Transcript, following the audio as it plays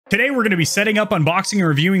Today we're going to be setting up, unboxing, and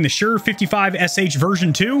reviewing the Shure 55SH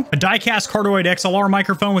version 2, a die-cast cardioid XLR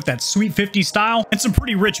microphone with that sweet 50 style, and some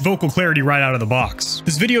pretty rich vocal clarity right out of the box.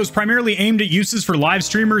 This video is primarily aimed at uses for live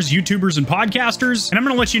streamers, YouTubers, and podcasters, and I'm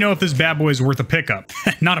going to let you know if this bad boy is worth a pickup.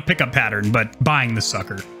 Not a pickup pattern, but buying the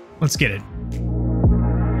sucker. Let's get it.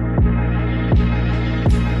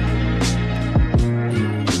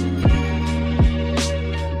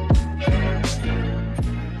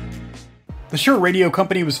 The Shure Radio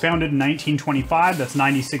Company was founded in 1925, that's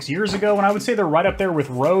 96 years ago, and I would say they're right up there with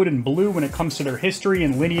Rode and Blue when it comes to their history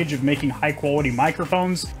and lineage of making high-quality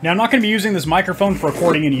microphones. Now, I'm not going to be using this microphone for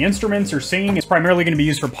recording any instruments or singing. It's primarily going to be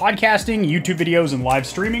used for podcasting, YouTube videos, and live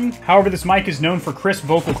streaming. However, this mic is known for crisp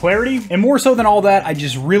vocal clarity, and more so than all that, I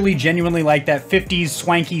just really genuinely like that 50s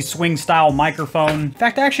swanky swing-style microphone. In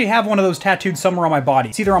fact, I actually have one of those tattooed somewhere on my body.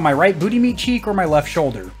 It's either on my right booty meat cheek or my left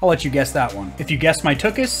shoulder. I'll let you guess that one. If you guessed my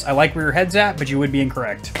tuchus, I like where your head's at, but you would be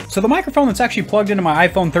incorrect. So the microphone that's actually plugged into my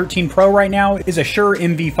iPhone 13 Pro right now is a Shure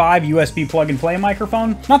MV5 USB plug-and-play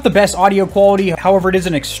microphone. Not the best audio quality, however it is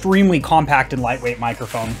an extremely compact and lightweight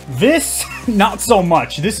microphone. This, not so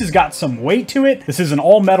much. This has got some weight to it. This is an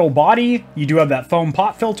all-metal body. You do have that foam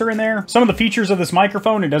pop filter in there. Some of the features of this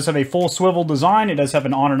microphone, it does have a full swivel design. It does have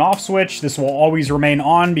an on and off switch. This will always remain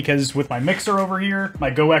on because with my mixer over here, my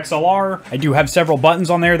Go XLR, I do have several buttons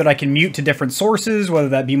on there that I can mute to different sources, whether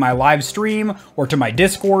that be my live stream or to my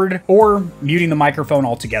Discord, or muting the microphone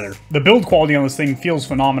altogether. The build quality on this thing feels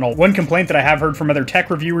phenomenal. One complaint that I have heard from other tech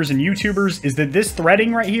reviewers and YouTubers is that this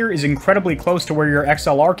threading right here is incredibly close to where your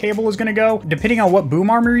XLR cable is going to go. Depending on what boom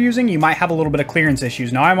arm you're using, you might have a little bit of clearance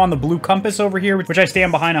issues. Now I'm on the Blue Compass over here, which I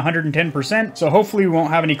stand behind 110%, so hopefully we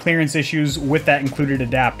won't have any clearance issues with that included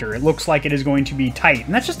adapter. It looks like it is going to be tight,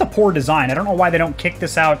 and that's just a poor design. I don't know why they don't kick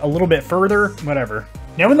this out a little bit further, whatever.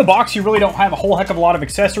 Now in the box, you really don't have a whole heck of a lot of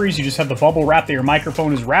accessories. You just have the bubble wrap that your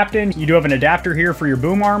microphone is wrapped in. You do have an adapter here for your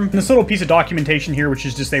boom arm. And this little piece of documentation here, which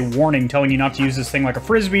is just a warning telling you not to use this thing like a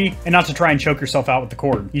Frisbee and not to try and choke yourself out with the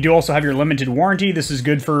cord. You do also have your limited warranty. This is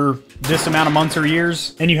good for this amount of months or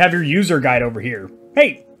years. And you have your user guide over here.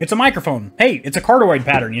 Hey, it's a microphone. Hey, it's a cardioid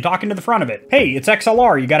pattern. You talk into the front of it. Hey, it's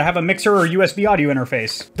XLR. You gotta have a mixer or USB audio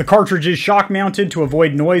interface. The cartridge is shock mounted to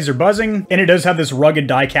avoid noise or buzzing, and it does have this rugged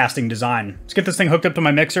die casting design. Let's get this thing hooked up to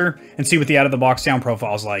my mixer and see what the out-of-the-box sound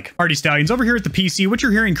profile is like. Alrighty, Stallions, over here at the PC, what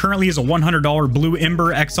you're hearing currently is a $100 Blue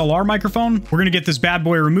Ember XLR microphone. We're gonna get this bad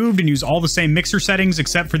boy removed and use all the same mixer settings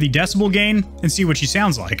except for the decibel gain and see what she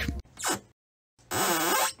sounds like.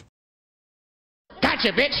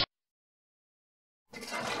 Gotcha, bitch!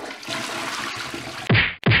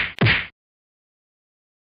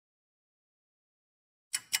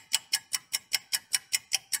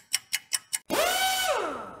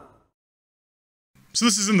 So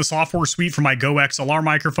this is in the software suite for my Go XLR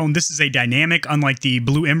microphone. This is a dynamic, unlike the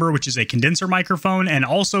Blue Ember, which is a condenser microphone. And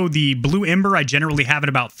also the Blue Ember, I generally have at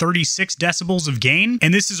about 36 decibels of gain.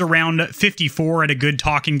 And this is around 54 at a good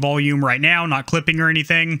talking volume right now, not clipping or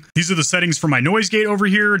anything. These are the settings for my noise gate over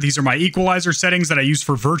here. These are my equalizer settings that I use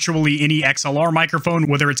for virtually any XLR microphone,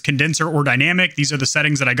 whether it's condenser or dynamic. These are the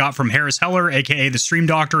settings that I got from Harris Heller, aka the Stream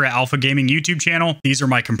Doctor at Alpha Gaming YouTube channel. These are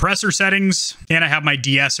my compressor settings. And I have my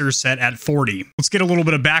de-esser set at 40. Let's get a little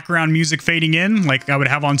bit of background music fading in like I would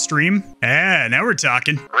have on stream. Ah, now we're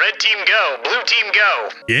talking. Red team go, blue team go.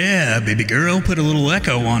 Yeah, baby girl, put a little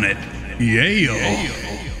echo on it. Yeah.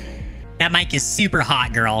 That mic is super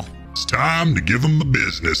hot, girl. It's time to give them the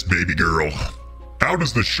business, baby girl. How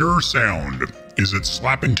does the Shure sound? Is it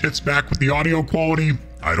slapping tits back with the audio quality?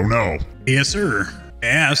 I don't know. Yes, sir.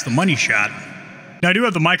 Yeah, that's the money shot. Now, I do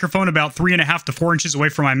have the microphone about 3.5 to 4 inches away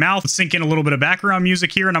from my mouth. Let's sync in a little bit of background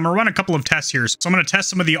music here, and I'm going to run a couple of tests here. So I'm going to test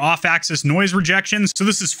some of the off-axis noise rejections. So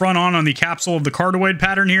this is front on the capsule of the cardioid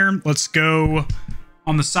pattern here. Let's go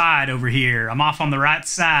on the side over here. I'm off on the right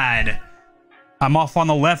side. I'm off on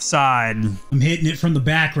the left side. I'm hitting it from the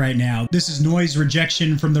back right now. This is noise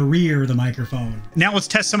rejection from the rear of the microphone. Now let's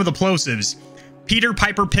test some of the plosives. Peter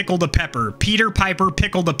Piper pickled a pepper. Peter Piper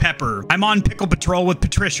pickled a pepper. I'm on pickle patrol with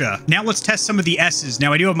Patricia. Now let's test some of the S's.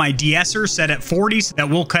 Now I do have my de-esser set at 40, so that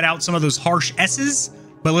will cut out some of those harsh S's.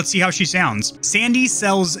 But let's see how she sounds. Sandy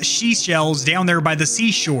sells seashells down there by the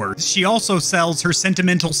seashore. She also sells her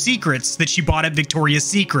sentimental secrets that she bought at Victoria's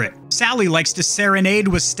Secret. Sally likes to serenade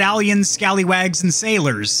with stallions, scallywags, and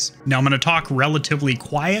sailors. Now I'm going to talk relatively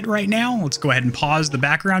quiet right now. Let's go ahead and pause the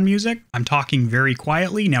background music. I'm talking very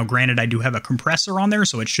quietly. Now granted, I do have a compressor on there,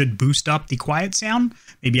 so it should boost up the quiet sound.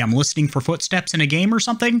 Maybe I'm listening for footsteps in a game or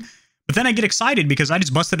something. But then I get excited because I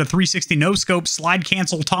just busted a 360 no-scope, slide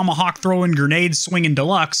cancel, tomahawk throwing, grenade swinging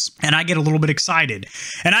deluxe, and I get a little bit excited.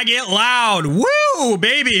 And I get loud. Woo,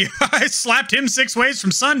 baby! I slapped him 6 ways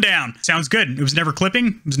from sundown. Sounds good. It was never clipping.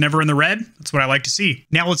 It was never in the red. That's what I like to see.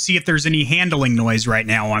 Now let's see if there's any handling noise right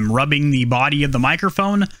now. I'm rubbing the body of the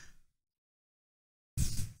microphone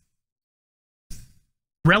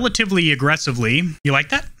relatively aggressively. You like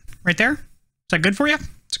that? Right there? Is that good for you?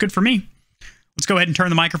 It's good for me. Let's go ahead and turn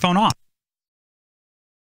the microphone off.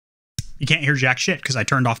 You can't hear jack shit because I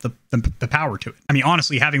turned off the power to it. I mean,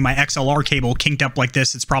 honestly, having my XLR cable kinked up like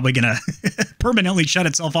this, it's probably going to permanently shut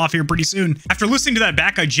itself off here pretty soon. After listening to that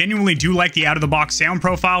back, I genuinely do like the out-of-the-box sound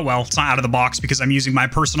profile. Well, it's not out of the box because I'm using my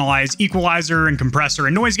personalized equalizer and compressor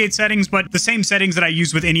and noise gate settings, but the same settings that I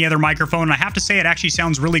use with any other microphone. And I have to say it actually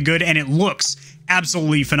sounds really good and it looks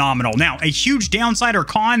absolutely phenomenal. Now, a huge downside or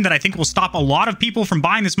con that I think will stop a lot of people from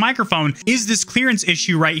buying this microphone is this clearance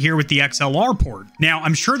issue right here with the XLR port. Now,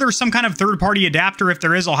 I'm sure there's some kind of third-party adapter. If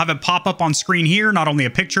there is, I'll have it pop up on screen here, not only a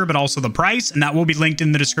picture, but also the price, and that will be linked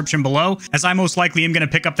in the description below, as I most likely am going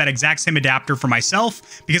to pick up that exact same adapter for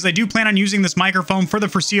myself, because I do plan on using this microphone for the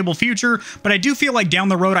foreseeable future, but I do feel like down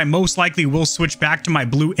the road, I most likely will switch back to my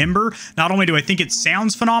Blue Ember. Not only do I think it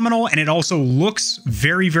sounds phenomenal, and it also looks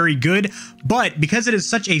very, very good, but because it is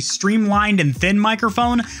such a streamlined and thin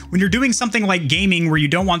microphone, when you're doing something like gaming where you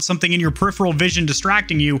don't want something in your peripheral vision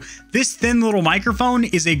distracting you, this thin little microphone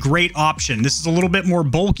is a great option. This is a little bit more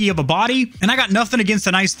bulky of a body, and I got nothing against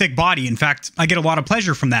a nice thick body. In fact, I get a lot of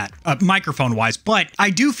pleasure from that, microphone-wise, but I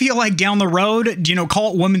do feel like down the road, you know,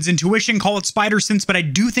 call it woman's intuition, call it spider sense, but I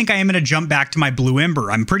do think I am going to jump back to my Blue Ember.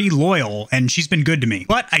 I'm pretty loyal, and she's been good to me.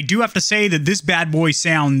 But I do have to say that this bad boy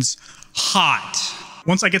sounds hot.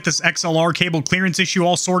 Once I get this XLR cable clearance issue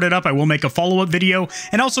all sorted up, I will make a follow-up video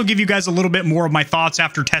and also give you guys a little bit more of my thoughts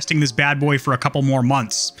after testing this bad boy for a couple more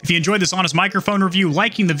months. If you enjoyed this honest microphone review,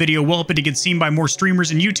 liking the video will help it to get seen by more streamers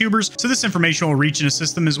and YouTubers, so this information will reach and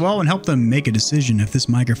assist them as well and help them make a decision if this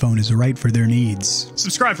microphone is right for their needs.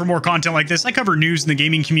 Subscribe for more content like this. I cover news in the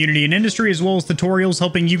gaming community and industry, as well as tutorials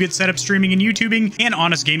helping you get set up streaming and YouTubing, and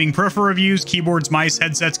honest gaming peripheral reviews, keyboards, mice,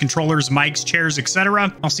 headsets, controllers, mics, chairs,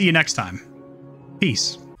 etc. I'll see you next time.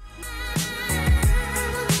 Peace.